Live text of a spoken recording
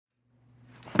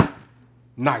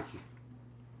Nike.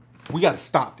 We gotta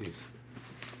stop this.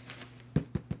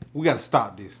 We gotta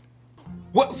stop this.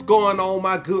 What's going on,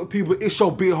 my good people? It's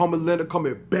your big homie Leonard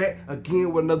coming back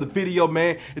again with another video,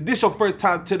 man. If this your first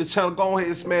time to the channel, go ahead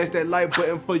and smash that like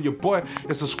button for your boy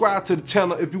and subscribe to the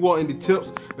channel if you want any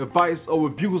tips, advice, or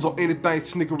reviews on anything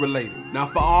sneaker related. Now,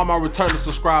 for all my returning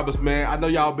subscribers, man, I know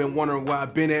y'all been wondering where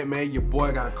I've been at, man. Your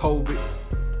boy got COVID.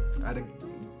 I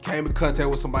came in contact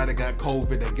with somebody that got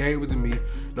COVID. They gave it to me.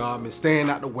 No, I've been staying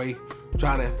out the way,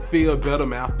 trying to feel better,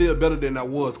 man. I feel better than I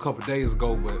was a couple days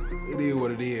ago, but it is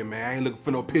what it is, man. I ain't looking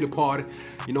for no pity party,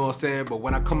 you know what I'm saying? But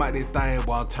when I come out this thing,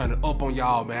 boy, I'm turning up on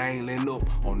y'all, man. I ain't letting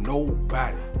up on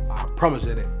nobody. I promise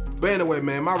you that. But anyway,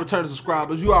 man, my returning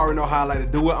subscribers, you already know how I like to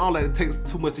do it. I don't like to take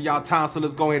too much of y'all time, so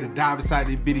let's go ahead and dive inside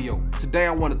this video. Today,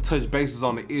 I want to touch bases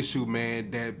on the issue,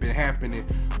 man, that been happening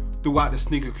throughout the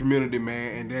sneaker community,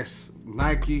 man, and that's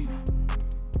Nike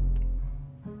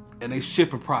and they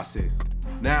shipping process.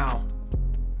 Now,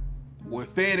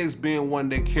 with Fedex being one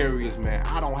of their carriers, man,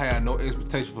 I don't have no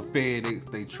expectation for Fedex.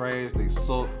 They trash, they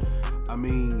suck. I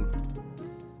mean,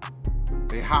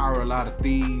 they hire a lot of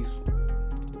thieves.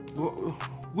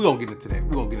 We gonna get into that.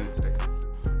 We gonna get into that.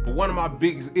 But one of my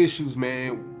biggest issues,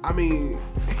 man, I mean,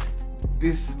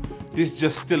 this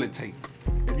just still it tape.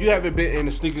 If you haven't been in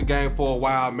the sneaker game for a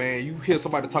while, man, you hear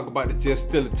somebody talk about the just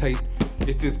still it tape.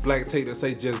 It's this black tape that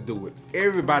say just do it.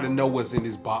 Everybody know what's in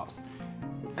this box.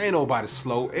 Ain't nobody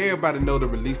slow. Everybody know the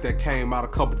release that came out a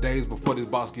couple days before this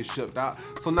box gets shipped out.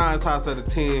 So 9 times out of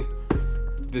 10,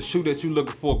 the shoe that you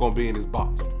looking for gonna be in this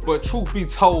box. But truth be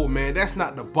told, man, that's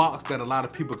not the box that a lot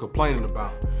of people complaining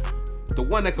about. The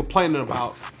one they're complaining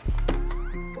about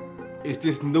is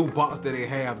this new box that they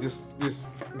have. This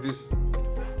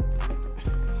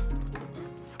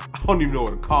I don't even know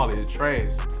what to call it. It's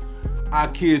trash. I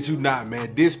kid you not,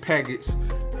 man. This package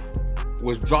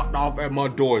was dropped off at my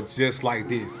door just like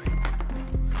this.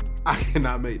 I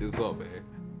cannot make this up, man.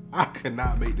 I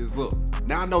cannot make this up.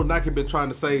 Now I know Nike been trying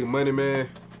to save money, man,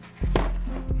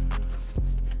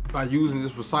 by using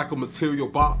this recycled material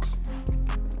box,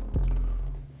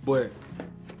 but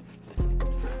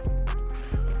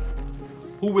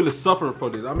who really suffering for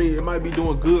this? I mean, it might be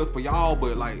doing good for y'all,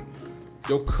 but like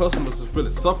your customers is really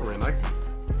suffering. Like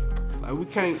we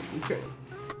can't.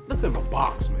 Look at my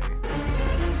box, man.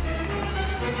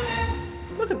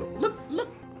 Look.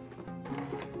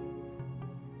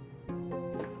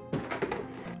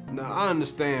 Now I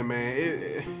understand,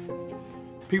 man.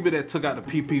 People that took out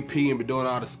the PPP and been doing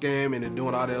all the scamming and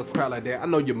doing all that crap like that, I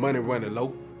know your money running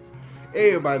low.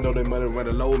 Everybody know their money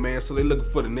running low, man. So they looking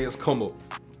for the next come up.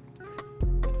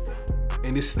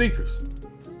 And it's sneakers.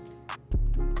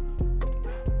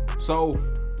 So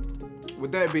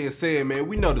with that being said, man,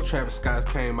 we know the Travis Scotts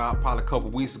came out probably a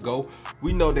couple weeks ago.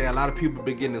 We know that a lot of people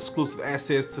been getting exclusive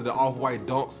access to the off-white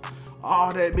dunks.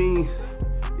 All that means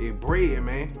is bread,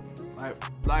 man.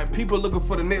 Like people looking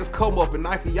for the next come up, and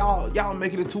Nike, y'all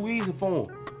making it too easy for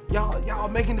them. Y'all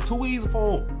making it too easy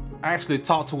for them. I actually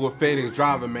talked to a FedEx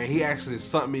driver, man. He actually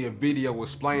sent me a video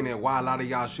explaining why a lot of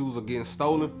y'all shoes are getting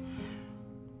stolen.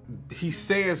 He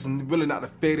says it's really not the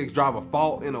FedEx driver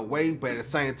fault in a way, but at the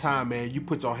same time, man, you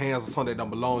put your hands on something that don't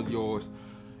belong to yours,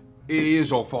 it is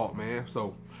your fault, man.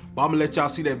 So, but I'm gonna let y'all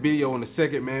see that video in a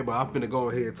second, man, but I'm finna go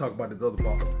ahead and talk about this other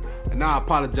box. And now I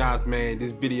apologize, man,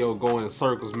 this video going in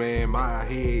circles, man. My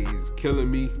head is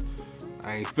killing me.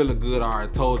 I ain't feeling good. I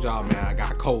already told y'all, man, I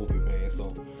got COVID, man, so.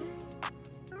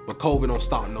 But COVID don't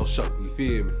stop no show, you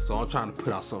feel me? So I'm trying to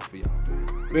put out something for y'all, man.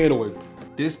 But anyway,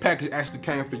 this package actually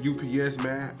came from UPS,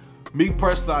 man. Me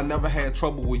personally, I never had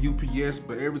trouble with UPS,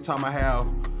 but every time I have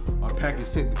a package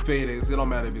sent to FedEx, it don't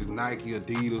matter if it's Nike,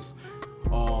 Adidas,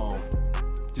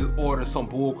 just order some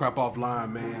bull crap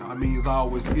offline, man. I mean, it's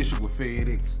always an issue with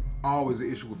FedEx. Always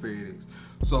an issue with FedEx.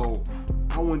 So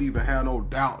I wouldn't even have no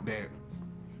doubt that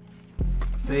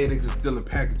FedEx is stealing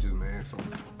packages, man. So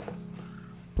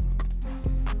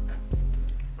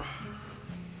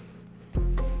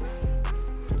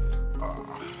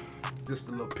just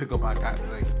a little pickup I got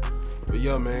today. But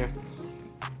yeah, man,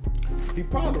 he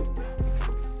probably,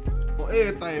 on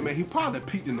everything, man, he probably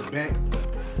peeked in the back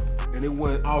and it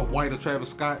went off white of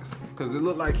Travis Scott's, because it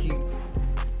looked like he,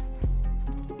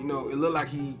 you know, it looked like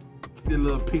he did a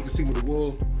little peek and see what it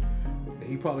was, and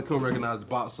he probably couldn't recognize the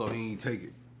box, so he ain't take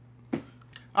it.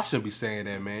 I shouldn't be saying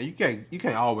that, man. You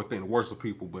can't always think the worst of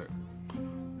people, but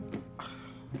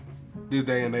this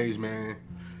day and age, man,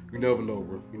 you never know,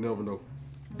 bro. You never know.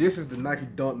 This is the Nike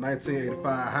Dunk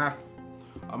 1985 high.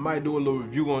 I might do a little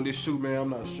review on this shoe, man. I'm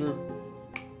not sure.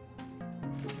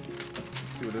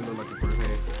 See what it look like in first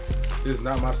hand. This is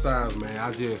not my size, man.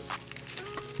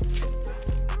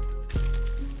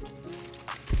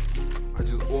 I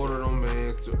just ordered them,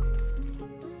 man.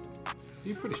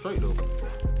 He's pretty straight though.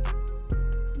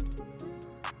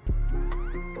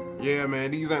 Yeah, man,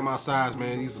 these ain't my size,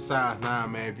 man. These are size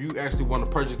 9, man. If you actually want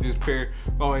to purchase this pair,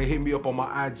 go ahead and hit me up on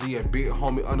my IG at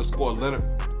bighomie_Leonard.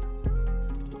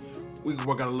 We can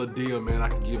work out a little deal, man. I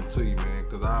can give them to you, man,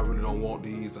 because I really don't want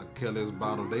these. I care less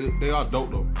about them. They are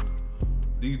dope though.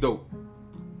 These dope.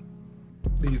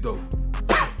 These dope.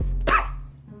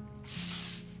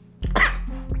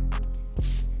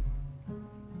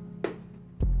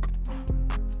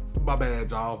 My bad,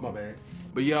 y'all. My bad.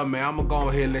 But yeah, man, I'm gonna go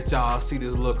ahead and let y'all see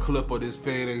this little clip of this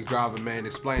FedEx driver, man,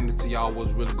 explaining to y'all what's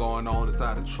really going on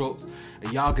inside the trucks.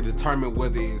 And y'all can determine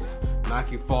whether it's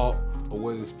Nike fault or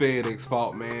whether it's FedEx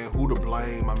fault, man. Who to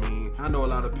blame? I mean, I know a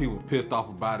lot of people pissed off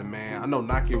about it, man. I know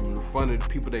Nike was refunding the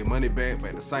people their money back, but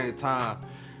at the same time,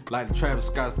 like the Travis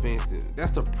Scott, for instance,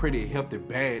 that's a pretty hefty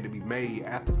bag to be made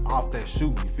off that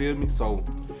shoe, you feel me? So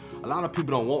a lot of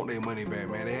people don't want their money back,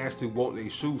 man. They actually want their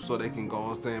shoes so they can go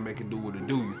on saying they can do what they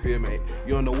do, you feel me?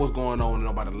 You don't know what's going on and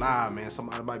nobody lie, man.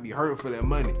 Somebody might be hurting for that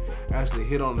money. Actually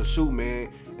hit on the shoe, man,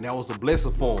 and that was a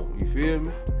blessing for them, you feel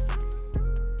me?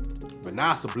 But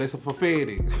now it's a blessing for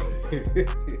FedEx.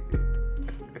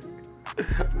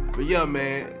 But yeah,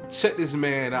 man, check this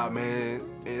man out, man,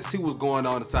 and see what's going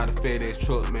on inside the FedEx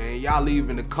truck, man. Y'all leave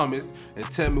in the comments and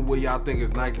tell me what y'all think is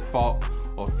Nike fault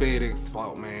or FedEx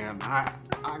fault, man. I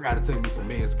gotta take me some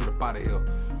meds to get up out of here.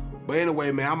 But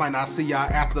anyway, man, I might not see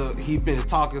y'all after he finished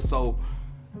talking, so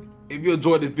if you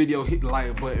enjoyed this video, hit the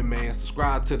like button, man.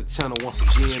 Subscribe to the channel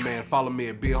once again, man. Follow me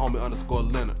at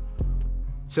bighomie_Leonard.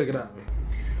 Check it out, man.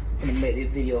 I'm gonna make this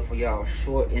video for y'all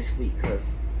short and sweet, because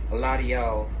a lot of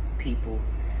y'all people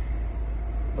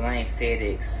blame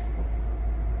FedEx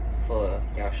for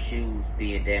y'all shoes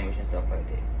being damaged and stuff like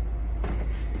that.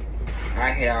 I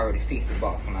had already fixed the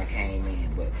box when I came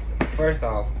in, but first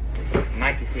off,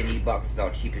 Nike said these boxes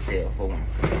are cheap as hell for one.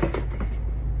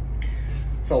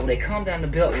 So when they come down the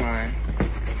belt line,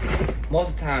 most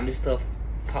of the time this stuff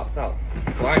pops out.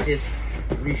 So I just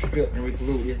re-stripped and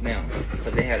re-glued this down,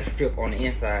 because they had a strip on the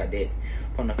inside that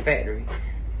from the factory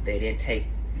they didn't take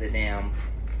the damn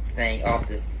thing off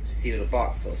the seat of the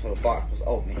box, so the box was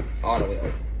open, all the way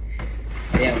open.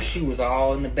 Damn shoe was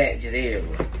all in the back, just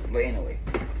everywhere. But anyway,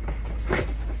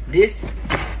 this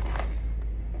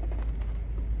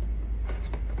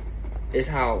is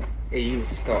how it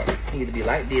usually starts. It needs to be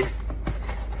like this,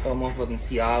 so a motherfucker can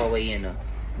see all the way in the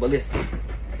ballistic.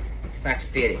 It's not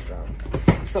your FedEx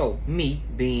driver. So me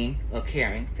being a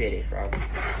caring FedEx driver,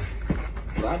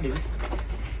 what I do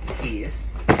is,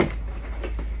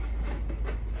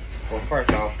 well,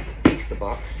 first off, fix the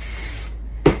box,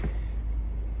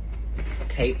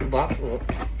 tape the box up.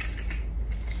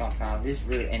 Sometimes this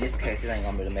really, in this case, it ain't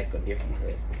gonna really make a difference,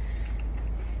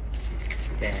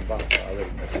 because the box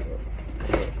already messed up.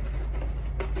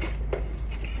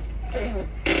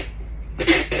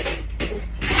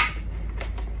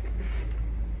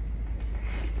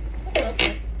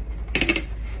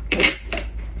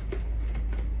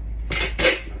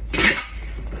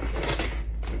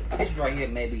 This right here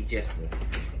maybe just to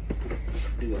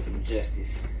do us some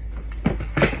justice,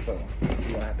 so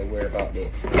you don't have to worry about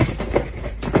that.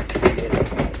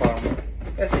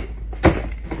 That's it.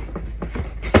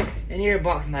 And your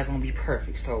box is not gonna be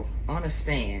perfect, so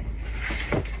understand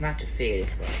it's not your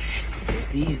FedEx box. It's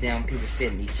these damn people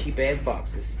sending these cheap ass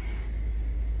boxes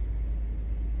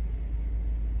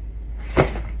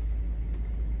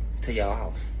to y'all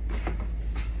house.